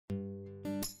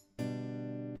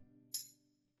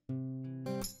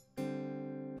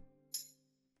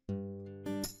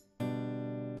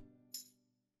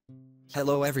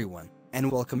Hello everyone,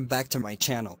 and welcome back to my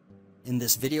channel. In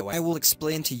this video I will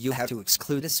explain to you how to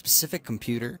exclude a specific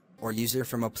computer or user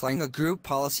from applying a group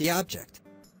policy object,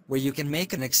 where you can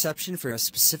make an exception for a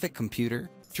specific computer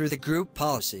through the group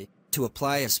policy to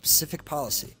apply a specific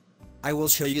policy. I will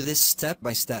show you this step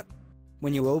by step.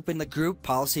 When you open the Group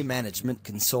Policy Management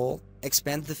console,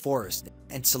 expand the forest,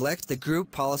 and select the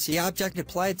group policy object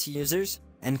applied to users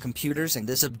and computers in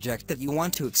this object that you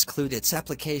want to exclude its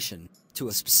application to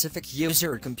a specific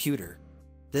user or computer.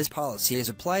 This policy is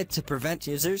applied to prevent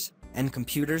users and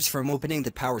computers from opening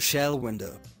the PowerShell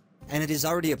window, and it is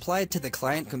already applied to the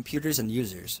client computers and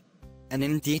users. And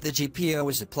indeed the GPO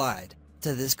is applied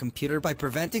to this computer by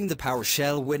preventing the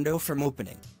PowerShell window from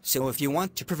opening. So if you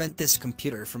want to prevent this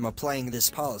computer from applying this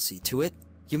policy to it,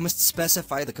 you must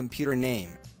specify the computer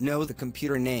name, know the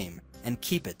computer name, and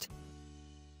keep it.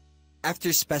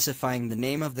 After specifying the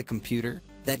name of the computer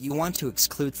that you want to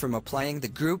exclude from applying the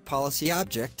group policy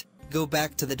object, go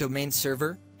back to the domain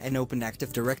server and open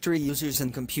Active Directory users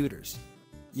and computers.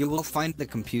 You will find the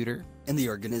computer in the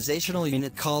organizational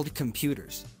unit called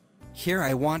computers. Here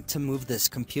I want to move this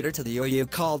computer to the OU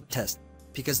called test,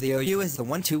 because the OU is the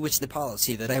one to which the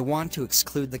policy that I want to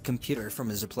exclude the computer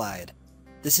from is applied.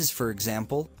 This is for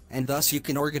example, and thus you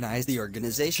can organize the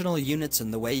organizational units in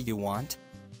the way you want.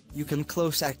 You can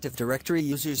close Active Directory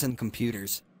users and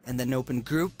computers, and then open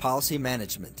Group Policy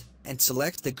Management, and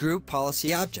select the Group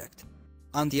Policy object.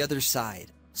 On the other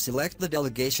side, select the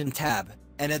Delegation tab,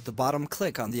 and at the bottom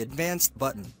click on the Advanced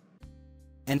button.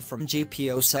 And from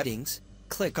GPO settings,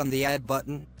 click on the Add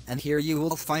button, and here you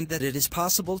will find that it is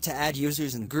possible to add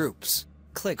users and groups.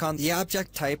 Click on the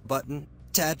Object Type button,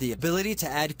 to add the ability to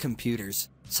add computers,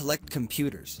 select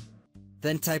Computers.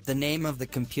 Then type the name of the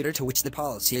computer to which the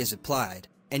policy is applied,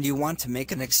 and you want to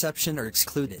make an exception or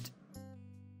exclude it.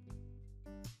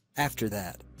 After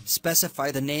that,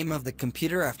 specify the name of the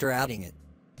computer after adding it,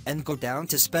 and go down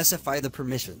to specify the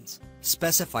permissions.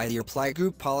 Specify the apply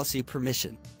group policy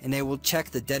permission, and I will check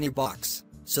the DENI box,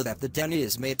 so that the DENI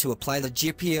is made to apply the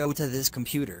GPO to this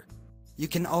computer. You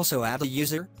can also add a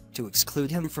user, to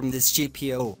exclude him from this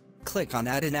GPO. Click on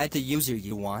Add and add the user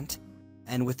you want,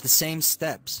 and with the same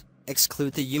steps,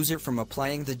 exclude the user from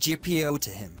applying the GPO to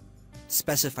him.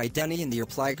 Specify DENI in the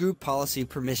apply group policy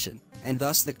permission, and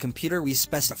thus the computer we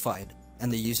specified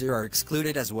and the user are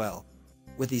excluded as well.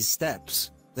 With these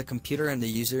steps, the computer and the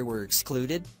user were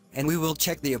excluded, and we will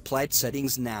check the applied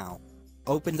settings now.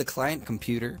 Open the client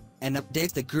computer, and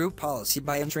update the group policy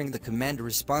by entering the command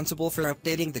responsible for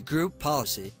updating the group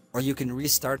policy, or you can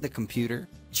restart the computer.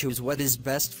 Choose what is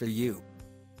best for you.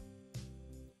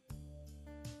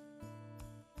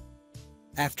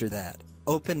 After that,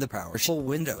 open the PowerShell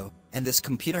window, and this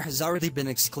computer has already been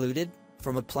excluded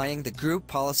from applying the group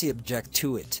policy object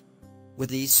to it. With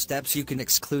these steps you can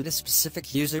exclude a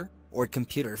specific user or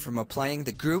computer from applying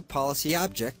the group policy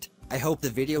object. I hope the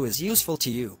video is useful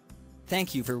to you.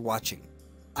 Thank you for watching.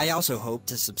 I also hope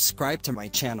to subscribe to my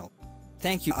channel.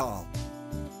 Thank you all.